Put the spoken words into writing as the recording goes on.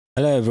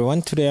Hello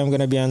everyone, today I'm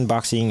going to be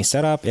unboxing,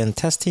 setup, and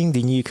testing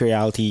the new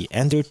Creality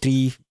Ender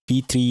 3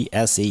 V3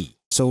 SE.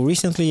 So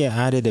recently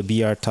I added a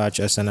BR Touch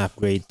as an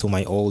upgrade to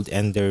my old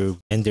Ender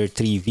 3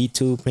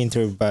 V2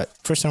 printer, but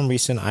for some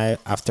reason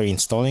after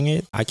installing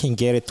it, I can't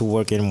get it to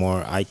work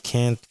anymore. I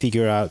can't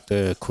figure out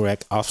the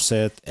correct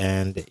offset,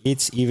 and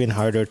it's even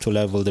harder to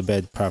level the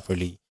bed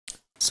properly.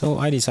 So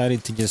I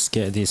decided to just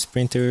get this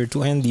printer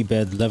to end the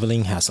bed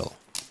leveling hassle.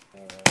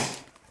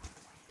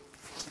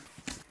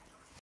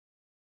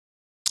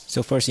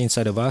 So first,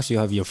 inside the box, you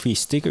have your free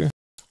sticker,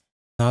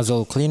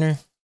 nozzle cleaner,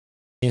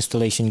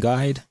 installation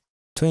guide,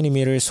 20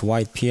 meters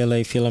white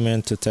PLA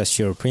filament to test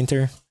your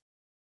printer.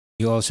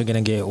 You're also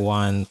gonna get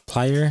one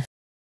plier,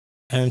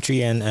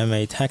 M3 and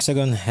M8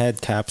 hexagon head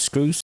cap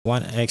screws,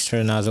 one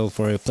extra nozzle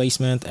for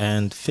replacement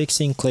and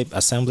fixing clip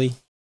assembly,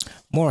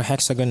 more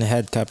hexagon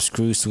head cap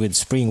screws with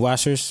spring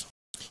washers.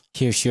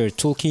 Here's your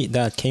toolkit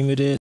that came with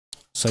it,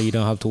 so you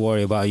don't have to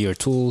worry about your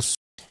tools,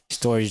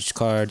 storage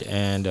card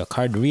and a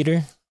card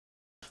reader.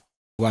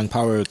 One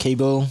power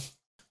cable.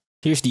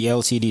 Here's the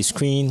LCD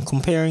screen.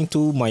 Comparing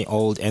to my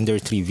old Ender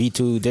 3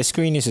 V2, the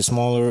screen is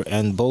smaller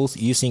and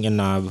both using a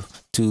knob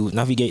to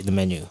navigate the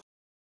menu.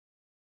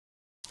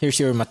 Here's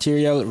your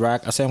material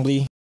rack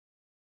assembly.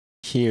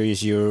 Here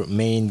is your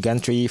main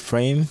gantry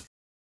frame.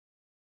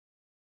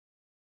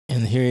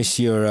 And here is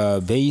your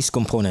base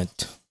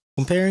component.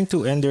 Comparing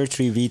to Ender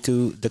 3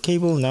 V2, the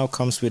cable now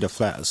comes with a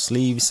flat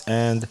sleeves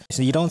and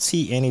you don't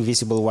see any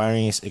visible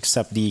wirings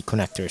except the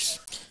connectors.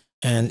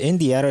 And in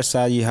the other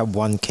side, you have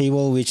one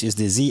cable, which is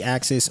the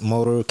Z-axis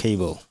motor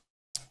cable.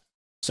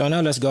 So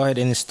now let's go ahead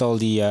and install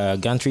the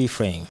gantry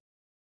frame.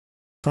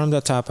 From the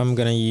top, I'm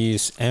gonna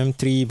use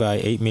M3 by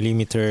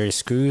 8mm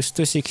screws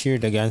to secure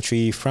the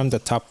gantry from the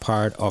top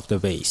part of the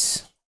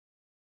base.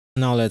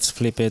 Now let's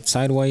flip it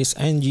sideways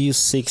and use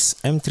 6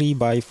 M3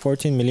 by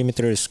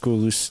 14mm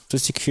screws to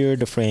secure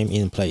the frame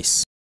in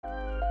place.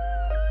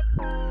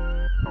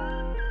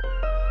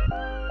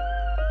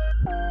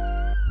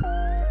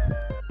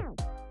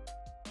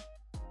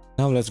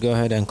 Now let's go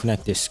ahead and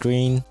connect the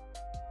screen.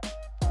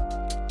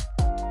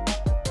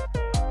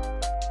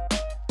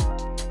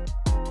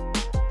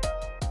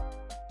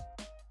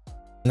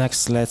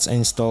 Next, let's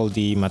install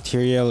the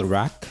material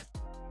rack.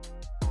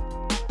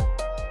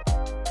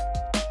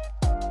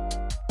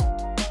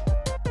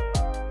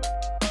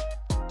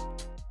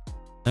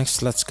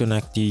 Next, let's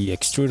connect the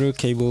extruder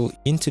cable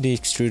into the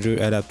extruder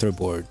adapter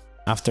board.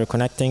 After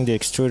connecting the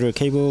extruder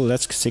cable,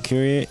 let's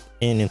secure it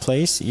in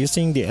place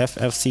using the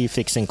FFC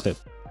fixing clip.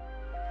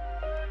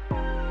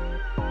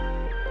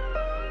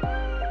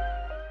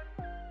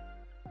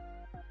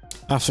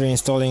 After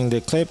installing the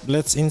clip,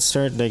 let's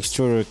insert the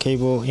extruder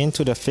cable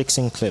into the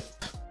fixing clip.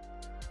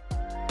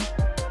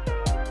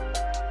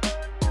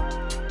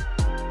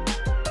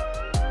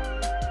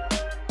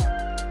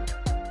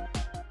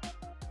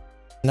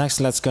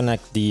 Next, let's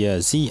connect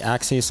the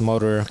Z-axis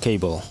motor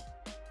cable.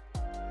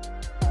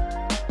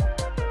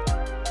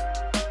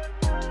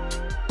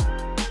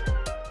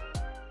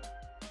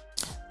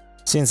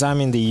 Since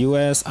I'm in the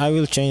US, I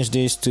will change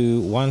this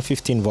to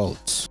 115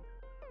 volts.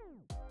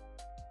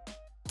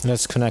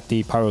 Let's connect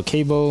the power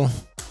cable.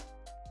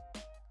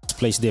 Let's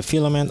place the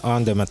filament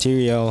on the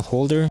material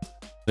holder.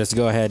 Let's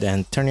go ahead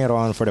and turn it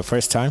on for the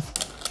first time.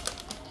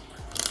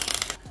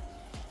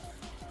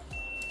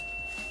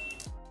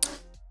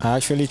 I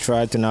actually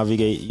tried to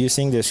navigate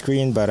using the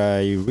screen, but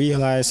I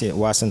realized it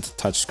wasn't a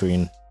touch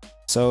screen.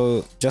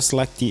 So just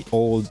like the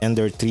old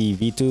Ender 3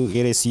 V2,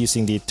 it is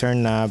using the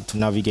turn knob to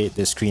navigate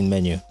the screen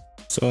menu.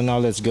 So now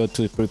let's go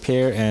to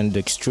prepare and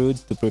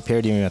extrude to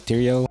prepare the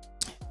material.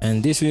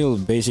 And this will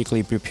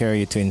basically prepare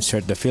you to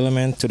insert the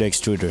filament to the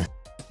extruder.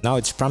 Now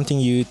it's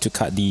prompting you to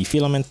cut the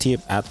filament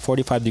tip at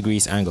 45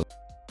 degrees angle.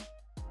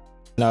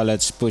 Now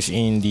let's push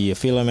in the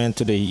filament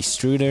to the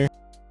extruder.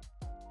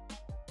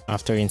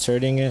 After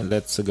inserting it,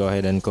 let's go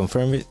ahead and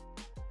confirm it.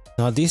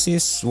 Now this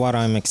is what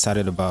I'm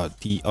excited about,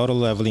 the auto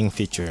leveling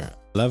feature.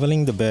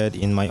 Leveling the bed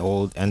in my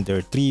old Ender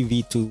 3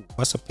 V2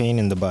 was a pain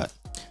in the butt.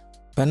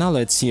 But now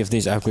let's see if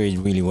this upgrade is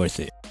really worth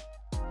it.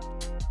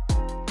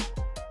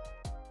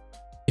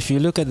 If you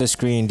look at the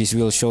screen, this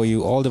will show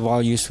you all the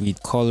values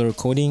with color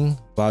coding.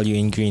 Value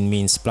in green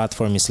means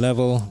platform is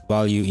level,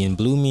 value in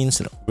blue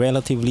means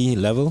relatively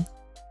level,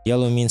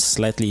 yellow means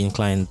slightly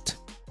inclined,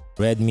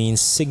 red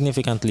means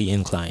significantly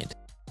inclined.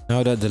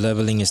 Now that the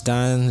leveling is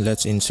done,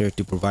 let's insert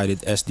the provided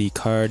SD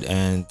card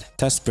and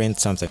test print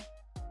something.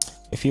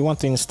 If you want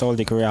to install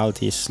the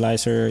Creality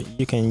slicer,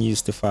 you can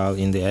use the file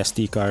in the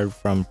SD card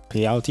from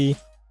Creality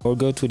or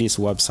go to this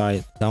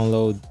website,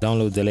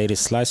 download the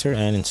latest slicer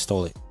and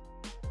install it.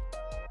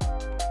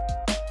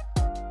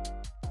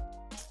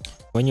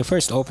 When you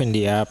first open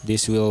the app,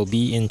 this will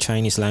be in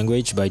Chinese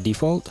language by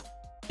default.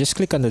 Just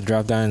click on the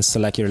drop-down,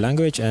 select your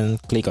language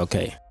and click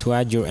OK. To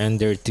add your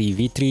Ender 3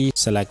 V3,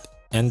 select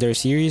Ender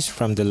series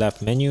from the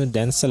left menu,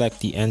 then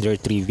select the Ender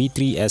 3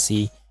 V3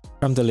 SE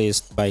from the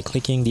list by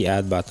clicking the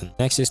Add button.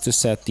 Next is to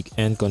set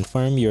and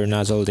confirm your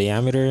nozzle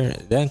diameter,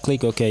 then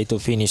click OK to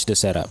finish the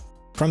setup.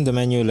 From the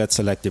menu, let's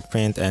select the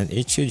print and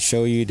it should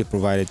show you the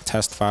provided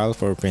test file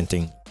for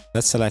printing.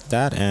 Let's select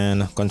that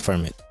and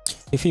confirm it.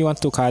 If you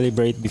want to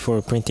calibrate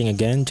before printing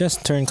again,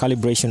 just turn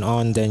calibration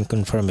on, then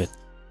confirm it.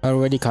 I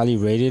already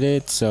calibrated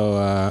it, so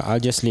I'll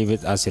just leave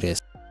it as it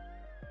is.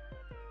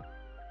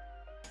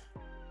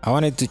 I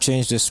wanted to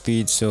change the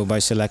speed, so by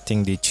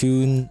selecting the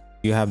tune,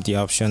 you have the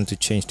option to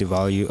change the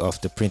value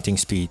of the printing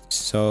speed.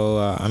 So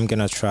I'm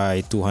gonna try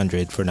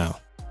 200 for now.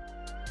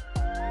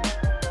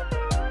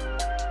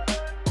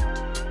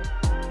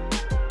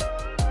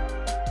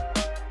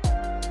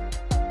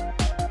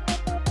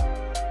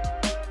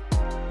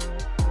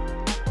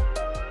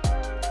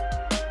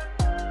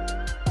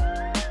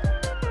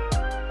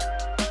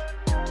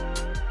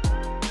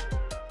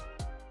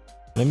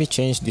 Let me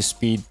change the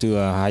speed to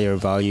a higher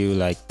value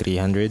like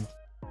 300.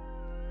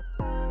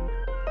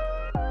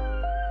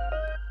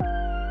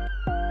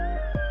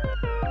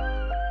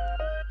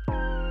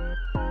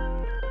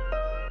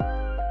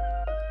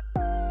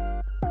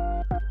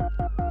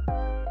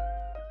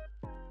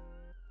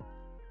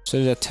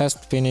 So the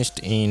test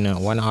finished in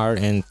 1 hour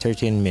and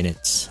 13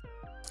 minutes.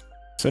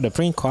 So the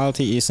print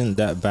quality isn't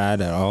that bad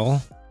at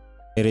all.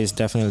 It is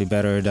definitely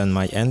better than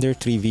my Ender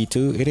 3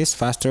 V2. It is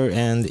faster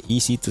and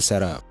easy to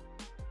set up.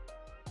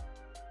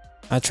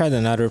 I tried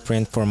another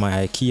print for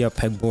my IKEA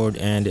pegboard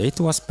and it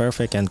was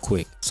perfect and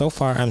quick. So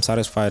far, I'm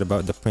satisfied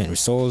about the print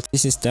results.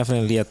 This is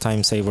definitely a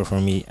time saver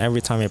for me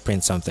every time I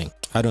print something.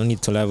 I don't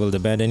need to level the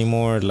bed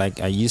anymore like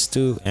I used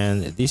to,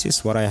 and this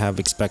is what I have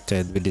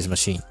expected with this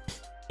machine.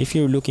 If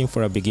you're looking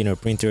for a beginner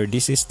printer,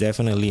 this is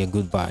definitely a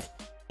good buy.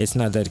 It's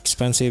not that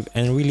expensive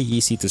and really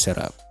easy to set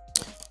up.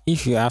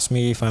 If you ask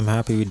me if I'm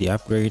happy with the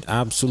upgrade,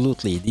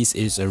 absolutely, this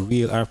is a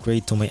real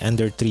upgrade to my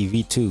Ender 3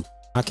 V2.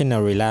 I can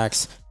now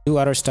relax, do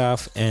other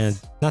stuff, and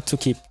not to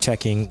keep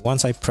checking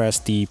once I press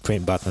the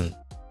print button.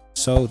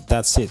 So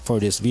that's it for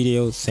this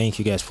video. Thank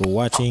you guys for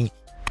watching,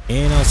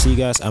 and I'll see you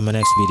guys on my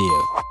next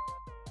video.